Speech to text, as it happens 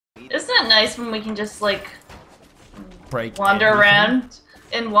Isn't it nice when we can just like wander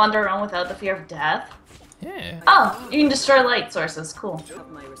everything. around without the fear of death? Yeah. Oh, you can destroy light sources. Cool. Have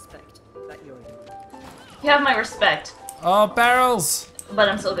my respect. That you're doing. You have my respect, Oh, barrels! but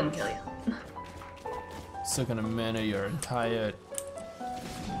I'm still gonna kill you. Still gonna murder your entire...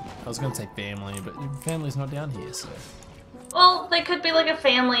 I was gonna say family, but your family's not down here, so... Well, they could be like a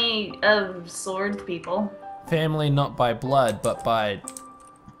family of sword people. Family not by blood, but by...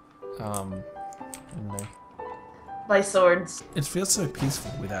 I don't know. By swords. It feels so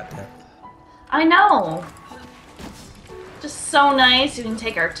peaceful without death. I know! Just so nice, you can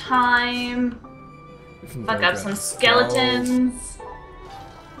take our time. We can Fuck go up grab some the skeletons.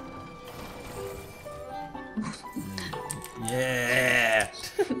 Yeah!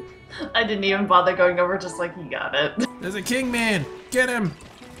 I didn't even bother going over, just like he got it. There's a king man! Get him!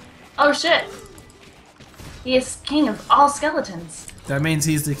 Oh shit! He is king of all skeletons. That means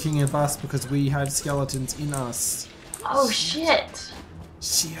he's the king of us because we have skeletons in us. Oh shit!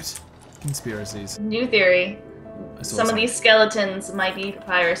 Shit. Conspiracies. New theory. That's Some awesome. of these skeletons might be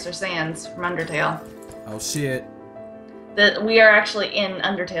Papyrus or Sans from Undertale. Oh shit. That we are actually in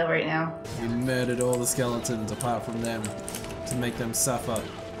Undertale right now. We murdered all the skeletons apart from them to make them suffer.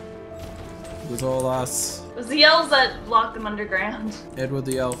 It was all us. It was the elves that locked them underground. Edward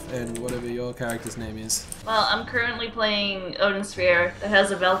the Elf and whatever your character's name is. Well, I'm currently playing Odin Sphere that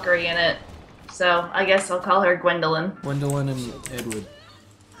has a Valkyrie in it. So, I guess I'll call her Gwendolyn. Gwendolyn and Edward.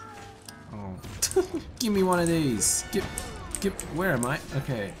 Oh. Give me one of these. Where am I?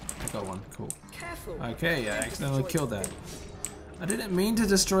 Okay, I got one. Cool. Careful. Okay, I accidentally killed that. I didn't mean to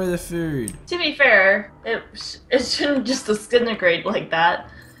destroy the food. To be fair, it shouldn't just disintegrate like that.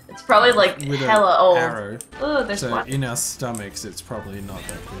 It's probably like With hella an old. arrow. Ooh, there's So one. in our stomachs, it's probably not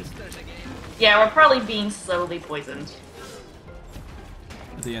that good. Yeah, we're probably being slowly poisoned.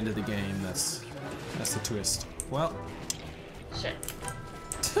 At the end of the game, that's the twist. Well, Shit.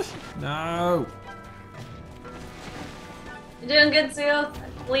 no. You're doing good, Seal.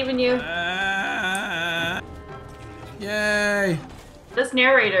 I believe in you. Yay! This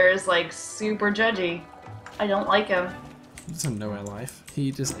narrator is like super judgy. I don't like him. He doesn't know our life.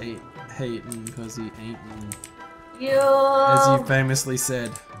 He just ate hating because he ain't. You. As you famously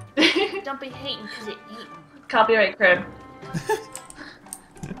said. Don't be hating because it ain't. Copyright crib.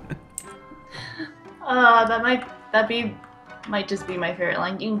 Might just be my favorite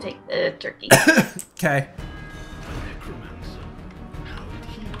line. You can take the turkey. Okay.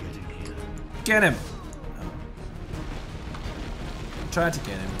 Get him! Tried to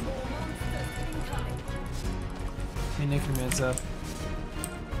get him. Hey, Necromancer.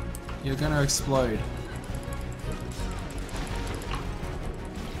 You're gonna explode.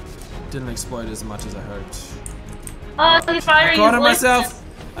 Didn't explode as much as I hoped. Oh, he's firing. I caught him his lasers. myself!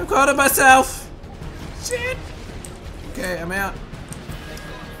 I caught him myself! Shit! Okay, I'm out.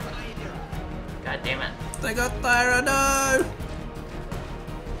 God damn it. They got Thyra, no!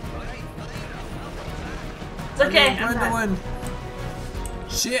 It's okay. I need I'm back. Gwendolyn.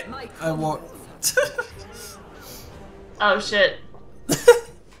 Shit! I want. Oh shit.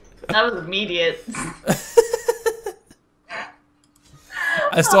 That was immediate.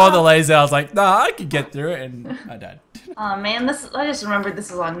 I saw the laser, I was like, nah, I could get through it, and I died. Oh man, I just remembered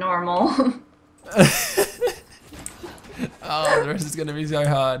this is on normal. Oh, the rest is gonna be so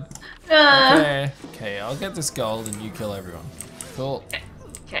hard. Uh, Okay, I'll get this gold and you kill everyone. Cool.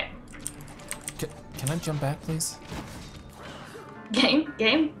 okay. Can I jump back, please? Game.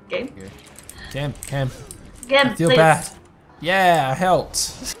 Cam. Game, I feel please. bad. Yeah, I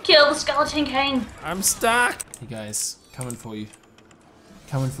helped. Kill the skeleton king. I'm stuck. Hey guys, coming for you.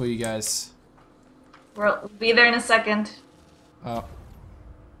 Coming for you guys. We'll be there in a second. Oh.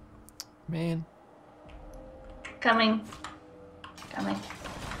 Man. Coming.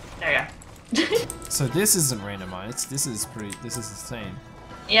 There you go. So this isn't randomized. This is insane.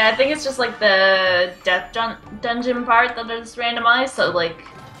 Yeah, I think it's just like the death dungeon part that is randomized, so like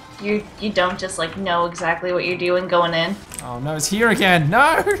you don't just like know exactly what you're doing going in. Oh no, it's here again.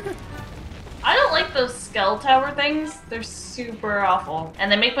 No! I don't like those skull tower things. They're super awful.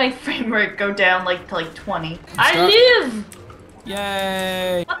 And they make my frame rate go down like to like 20. I live!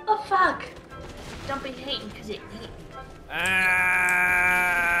 Yay! What the fuck? Don't be hating because it ain't.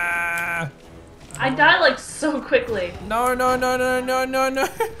 Ah! I die like so quickly. No.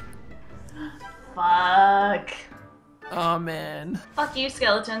 Fuck. Oh man. Fuck you,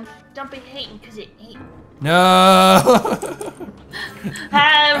 skeleton. Don't be hating because it ain't. No!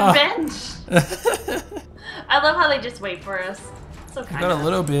 Revenge! I love how they just wait for us. So I kind got a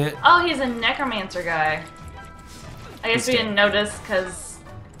little bit. Oh, he's a necromancer guy. I guess we didn't notice because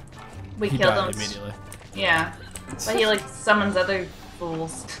we he killed died him. immediately. Yeah. But he like summons other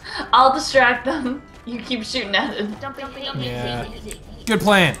fools. I'll distract them. You keep shooting at it. Don't be hating Yeah. cause it ain't. Good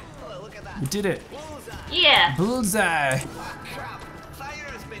plan. We did it. Yeah. Bullseye. Fire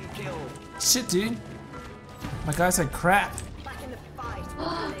has been killed. Shit, dude. My guy said crap. Back in the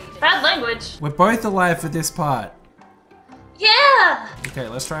fight. Bad language. We're both alive for this part. Yeah. Okay,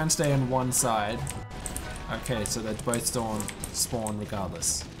 let's try and stay on one side. Okay, so they're both spawn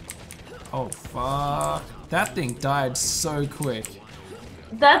regardless. Oh, fuck. That thing died so quick.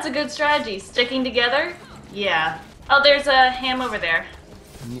 That's a good strategy. Sticking together? Yeah. Oh, there's a ham over there.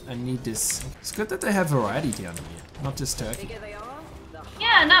 I need this. It's good that they have variety down here, not just turkey. Bigger they are, the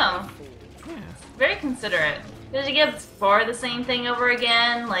Yeah, no. Yeah. Very considerate. Did you get for the same thing over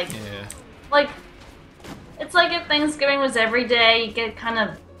again? Like, Yeah. like, it's like if Thanksgiving was every day, you get kind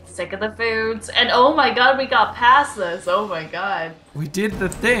of sick of the foods. And oh my god, we got past this. Oh my god. We did the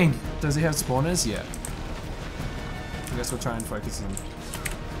thing. Does he have spawners? Yeah. I guess we'll try and focus on.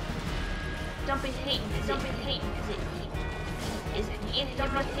 Don't be hating cause it ain't. Is it?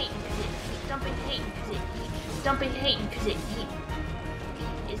 Don't be hating cause it ain't. Don't be hating cause it ain't. Don't be hating cause it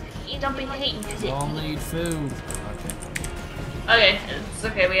ain't. Is it? Don't be hating cause We it all ain't. need food. Okay. Okay, it's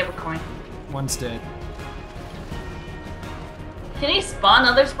okay, we have a coin. One's dead. Can he spawn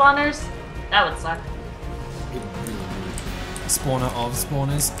other spawners? That would suck. A spawner of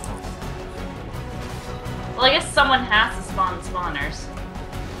spawners. Well, I guess someone has to spawn spawners.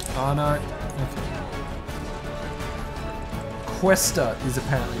 Oh no. Okay. Questa is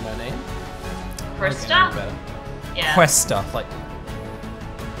apparently my name. Okay, Krista? better. Yeah. Questa, like.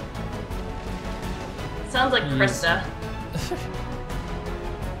 Sounds like Yes. Krista.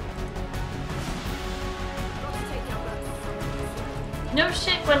 No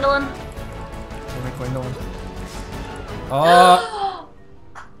shit, Gwendolyn. Damn it, Gwendolyn. Oh.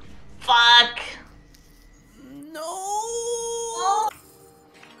 Fuck. No.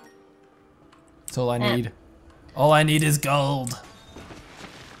 That's all I need. All I need is gold.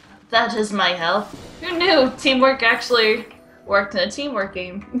 That is my health. Who knew teamwork actually worked in a teamwork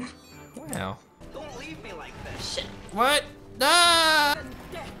game? Wow. Don't leave me like this. Shit. What? Ah! and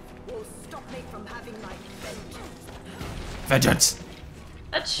death will stop me from having my vengeance. Vengeance.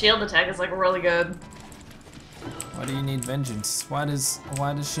 That shield attack is like really good. Why do you need vengeance? Why does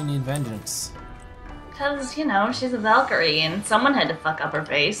she need vengeance? Cause, you know, she's a Valkyrie and someone had to fuck up her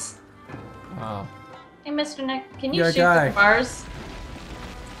face. Oh. Hey, Mr. Nick, can you Yo, shoot guy. the bars?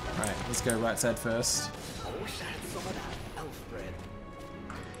 Alright, let's go right side first. I wish I had some of that elf bread.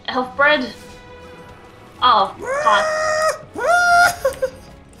 Elf bread? Oh, fuck.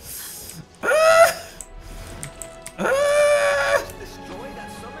 Destroy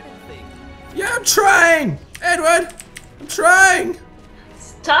that summoning thing. Yeah, I'm trying! Edward! I'm trying!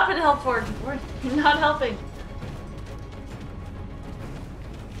 Stop it, Helford. You're not helping.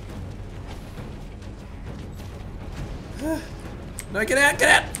 No, get out,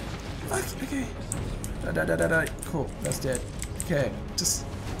 get out! Fuck, okay. Die. Cool, that's dead. Okay, just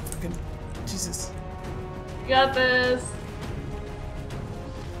fucking Jesus. You got this.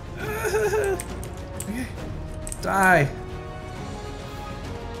 Okay. Die.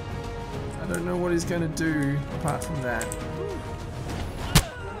 I don't know what he's gonna do apart from that.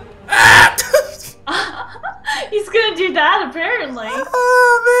 Ah! He's gonna do that, apparently.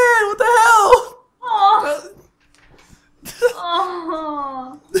 Oh man, what the hell? Oh.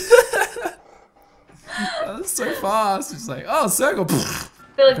 Oh. That was so fast. It's like, oh, circle. I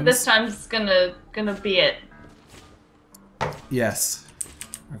feel like this time's gonna be it. Yes.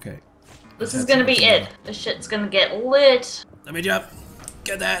 Okay. This is gonna be it. The shit's gonna get lit. Let me jump.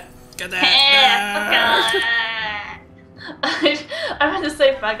 Get that. Get that. I meant to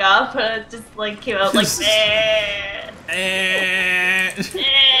say fuck off, but it just like came out like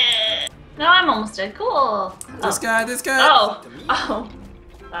No, I'm almost dead. Cool. This guy.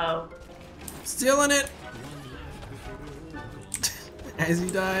 Oh. Stealing it. As he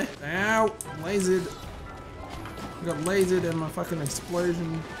die. Ow. Lasered. I got lasered in my fucking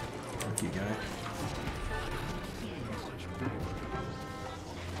explosion. Fuck you, guy.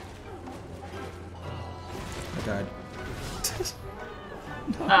 I died.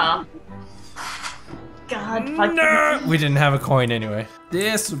 Oh. God, fuck. No! We didn't have a coin anyway.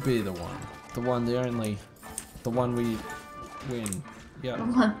 This would be the one. The one we win. Yeah.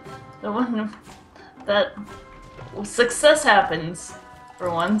 The one that success happens for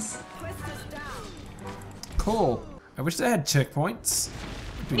once. Cool. I wish they had checkpoints.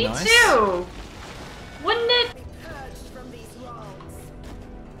 It'd be Me nice. too. Wouldn't it? Purged from these wrongs.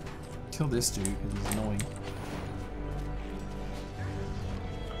 Kill this dude because he's annoying.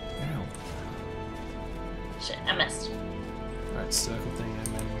 Ow. Shit, I missed. Alright, circle thing and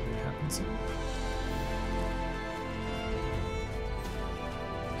then what happens?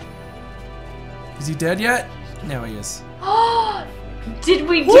 Is he dead yet? No, he is. Did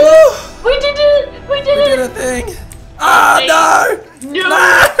we do Woo! it? We did it! We did We did it! a thing! Ah, no! No!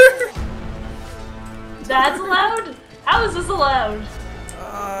 No! That's allowed? How is this allowed?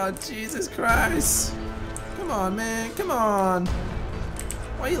 Oh, Jesus Christ. Come on, man. Come on.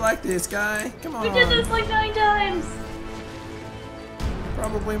 Why you like this, guy? Come on. We did this like 9 times!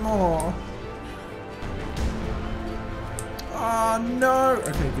 Probably more. Oh, no.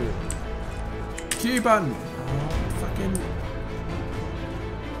 Okay, good. Q button. Oh, fucking.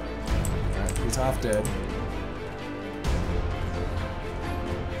 Alright, he's half dead.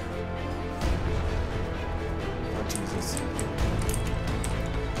 Oh, Jesus.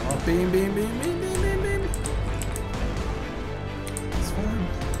 Oh, beam, beam, beam, beam, beam, beam, beam. It's fine.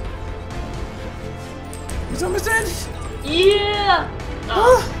 He's almost dead. Yeah!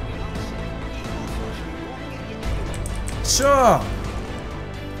 Oh. Sure.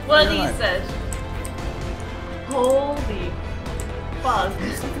 What You're he right. said. Holy fuck. We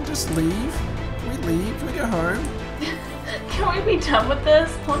can just leave. Can we leave? Can we go home? Can we be done with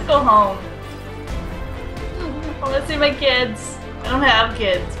this? Let's go home. I want to see my kids. I don't have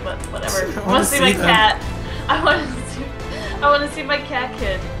kids, but whatever. I want to see my them. cat. I want to see my cat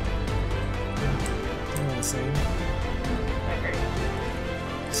kid. They're all the same. Okay.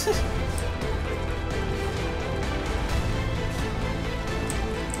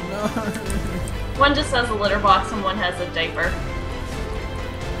 No. One just has a litter box and one has a diaper.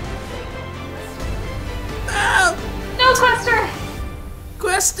 No! No, Quester!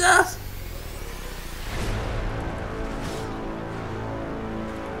 Questa!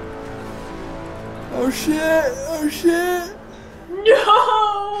 Oh shit! Oh shit!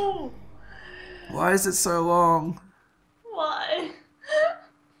 No! Why is it so long? Why?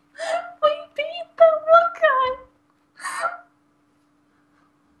 We beat the one guy!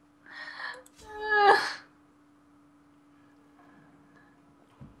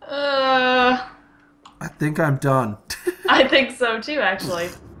 I think I'm done. I think so too, actually.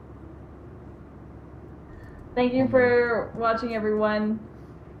 Thank you for watching, everyone.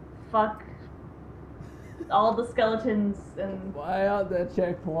 Fuck all the skeletons and Why aren't there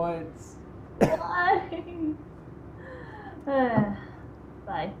checkpoints? why?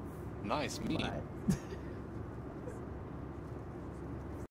 Bye. Nice meat. Bye.